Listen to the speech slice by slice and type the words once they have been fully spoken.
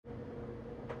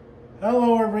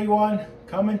Hello everyone,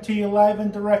 coming to you live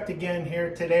and direct again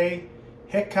here today,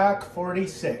 Hickok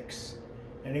 46.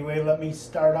 Anyway, let me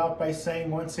start out by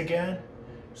saying once again,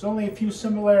 there's only a few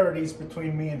similarities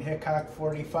between me and Hickok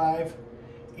 45,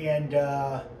 and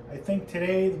I think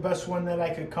today the best one that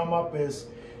I could come up is,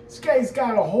 this guy's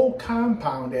got a whole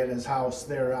compound at his house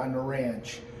there on the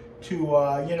ranch. He's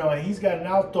got an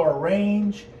outdoor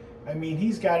range. I mean,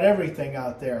 he's got everything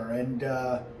out there, and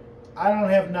I don't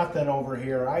have nothing over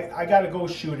here. I got to go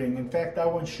shooting. In fact, I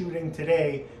went shooting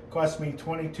today. Cost me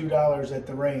 $22 at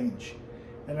the range,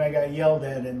 and I got yelled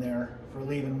at in there for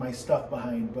leaving my stuff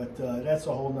behind, but that's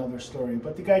a whole nother story.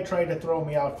 But the guy tried to throw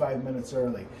me out 5 minutes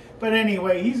early. But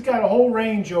anyway, he's got a whole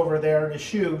range over there to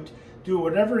shoot, do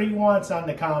whatever he wants on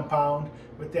the compound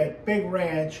with that big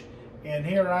ranch. And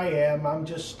here I am, I'm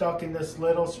just stuck in this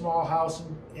little small house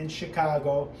in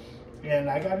Chicago,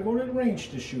 and I got to go to the range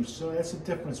to shoot. So that's the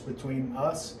difference between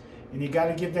us. And you got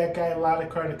to give that guy a lot of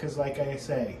credit, because like I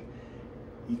say,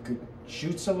 he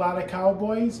shoots a lot of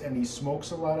cowboys and he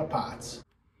smokes a lot of pots.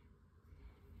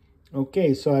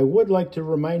 Okay, so I would like to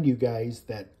remind you guys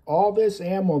that all this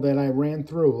ammo that I ran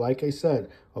through, like I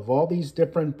said, of all these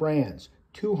different brands,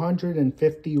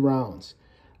 250 rounds.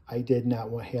 I did not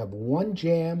have one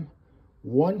jam,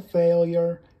 one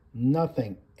failure,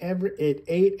 nothing. It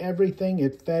ate everything,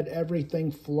 it fed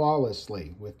everything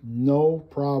flawlessly with no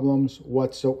problems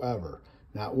whatsoever.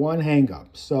 Not one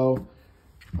hang-up. So,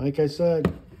 like I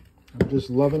said, I'm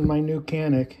just loving my new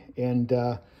Canik, and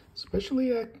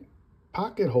especially a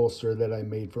pocket holster that I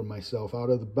made for myself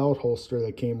out of the belt holster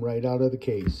that came right out of the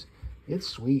case. It's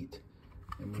sweet.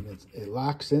 I mean, it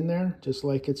locks in there just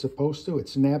like it's supposed to. It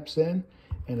snaps in,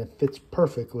 and it fits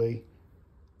perfectly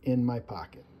in my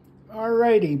pocket.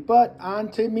 Alrighty, but on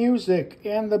to music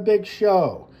and the big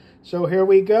show. So here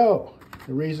we go.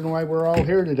 The reason why we're all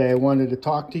here today, I wanted to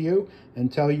talk to you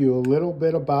and tell you a little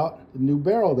bit about the new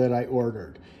barrel that I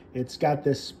ordered. It's got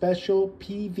this special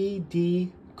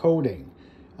PVD coating.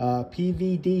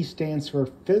 PVD stands for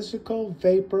Physical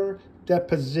Vapor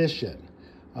Deposition.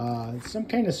 It's some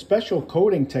kind of special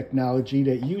coating technology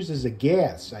that uses a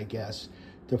gas, I guess,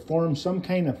 to form some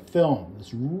kind of film.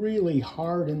 It's really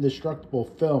hard, indestructible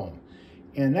film.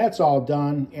 And that's all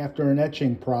done after an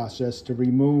etching process to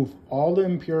remove all the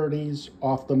impurities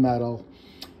off the metal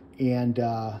and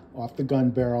off the gun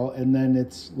barrel. And then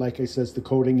it's, like I says, the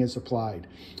coating is applied.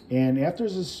 And after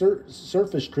the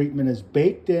surface treatment is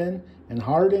baked in and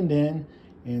hardened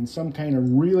in some kind of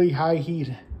really high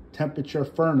heat temperature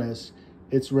furnace,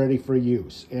 it's ready for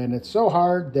use. And it's so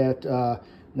hard that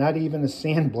not even a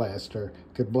sandblaster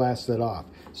could blast it off.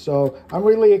 So I'm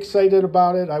really excited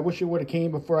about it. I wish it would have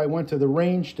came before I went to the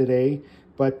range today,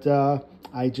 but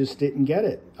I just didn't get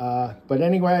it. But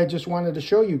anyway, I just wanted to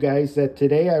show you guys that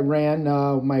today I ran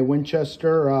my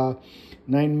Winchester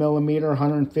 9mm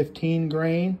 115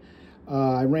 grain.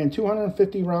 I ran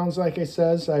 250 rounds, like I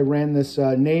says. I ran this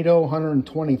NATO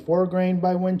 124 grain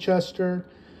by Winchester.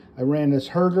 I ran this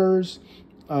Herder's.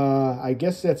 I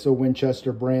guess that's a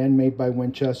Winchester brand made by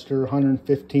Winchester,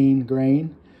 115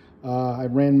 grain. I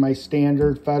ran my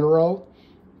standard Federal,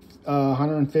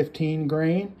 115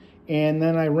 grain. And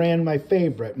then I ran my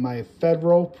favorite, my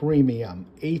Federal Premium,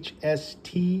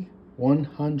 HST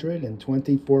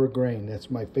 124 grain. That's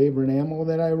my favorite ammo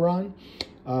that I run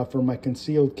for my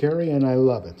concealed carry, and I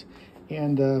love it.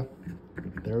 And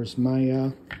there's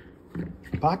my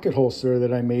pocket holster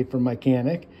that I made for my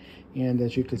Canik. And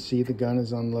as you can see, the gun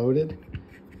is unloaded,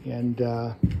 and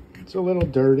it's a little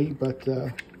dirty, but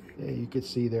yeah, you can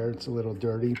see there it's a little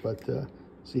dirty, but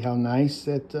see how nice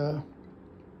that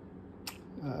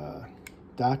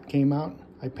dot came out?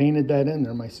 I painted that in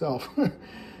there myself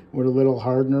with a little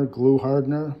hardener, glue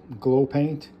hardener, glow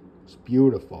paint. It's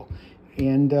beautiful.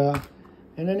 And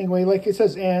anyway, like it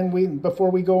says, and before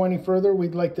we go any further,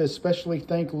 we'd like to especially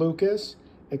thank Lucas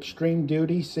Extreme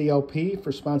Duty CLP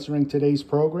for sponsoring today's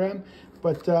program.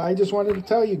 But I just wanted to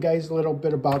tell you guys a little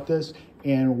bit about this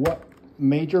and what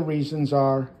major reasons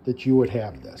are that you would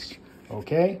have this,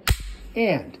 okay?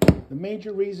 And the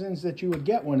major reasons that you would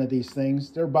get one of these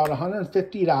things, they're about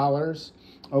 $150,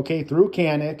 okay, through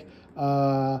Canik,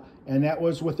 and that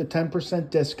was with a 10%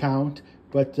 discount.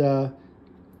 But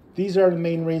these are the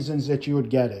main reasons that you would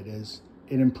get it.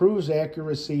 It improves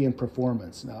accuracy and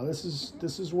performance. Now, this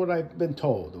is what I've been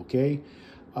told, okay?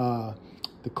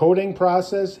 The coating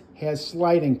process has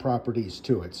sliding properties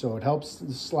to it, so it helps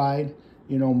the slide,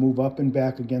 move up and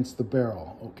back against the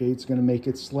barrel, okay? It's going to make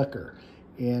it slicker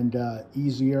and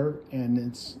easier, and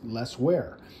it's less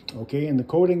wear, okay? And the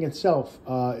coating itself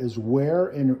is wear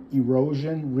and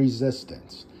erosion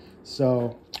resistant.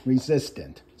 So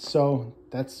So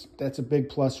that's a big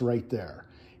plus right there.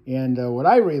 And what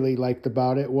I really liked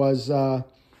about it was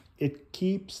it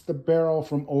keeps the barrel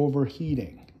from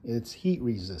overheating. It's heat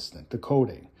resistant, the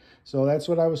coating. So that's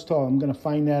what I was told. I'm going to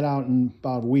find that out in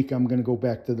about a week. I'm going to go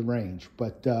back to the range.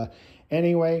 But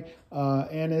anyway,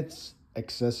 and it's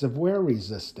excessive wear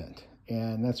resistant.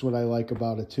 And that's what I like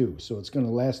about it too. So it's going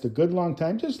to last a good long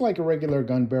time, just like a regular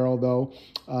gun barrel though,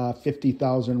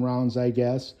 50,000 rounds, I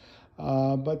guess.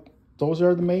 But those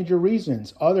are the major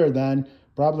reasons, other than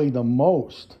probably the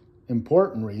most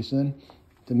important reason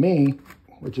to me,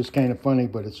 which is kind of funny,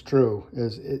 but it's true,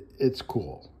 is it's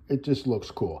cool. It just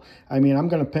looks cool. I mean, I'm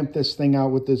going to pimp this thing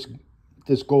out with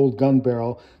this gold gun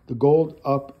barrel. The gold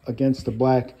up against the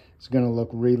black is going to look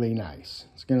really nice.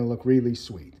 It's going to look really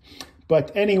sweet.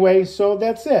 But anyway, so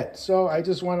that's it. So I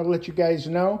just want to let you guys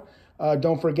know.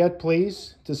 Don't forget,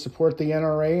 please, to support the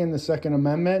NRA and the Second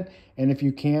Amendment. And if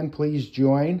you can, please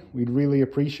join. We'd really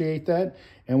appreciate that.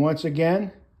 And once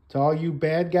again, to all you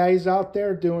bad guys out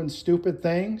there doing stupid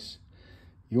things,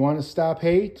 you want to stop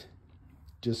hate?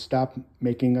 Just stop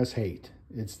making us hate.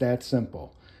 It's that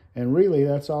simple. And really,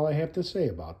 that's all I have to say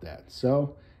about that.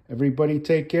 So everybody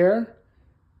take care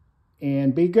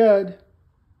and be good,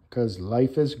 because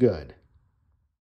life is good.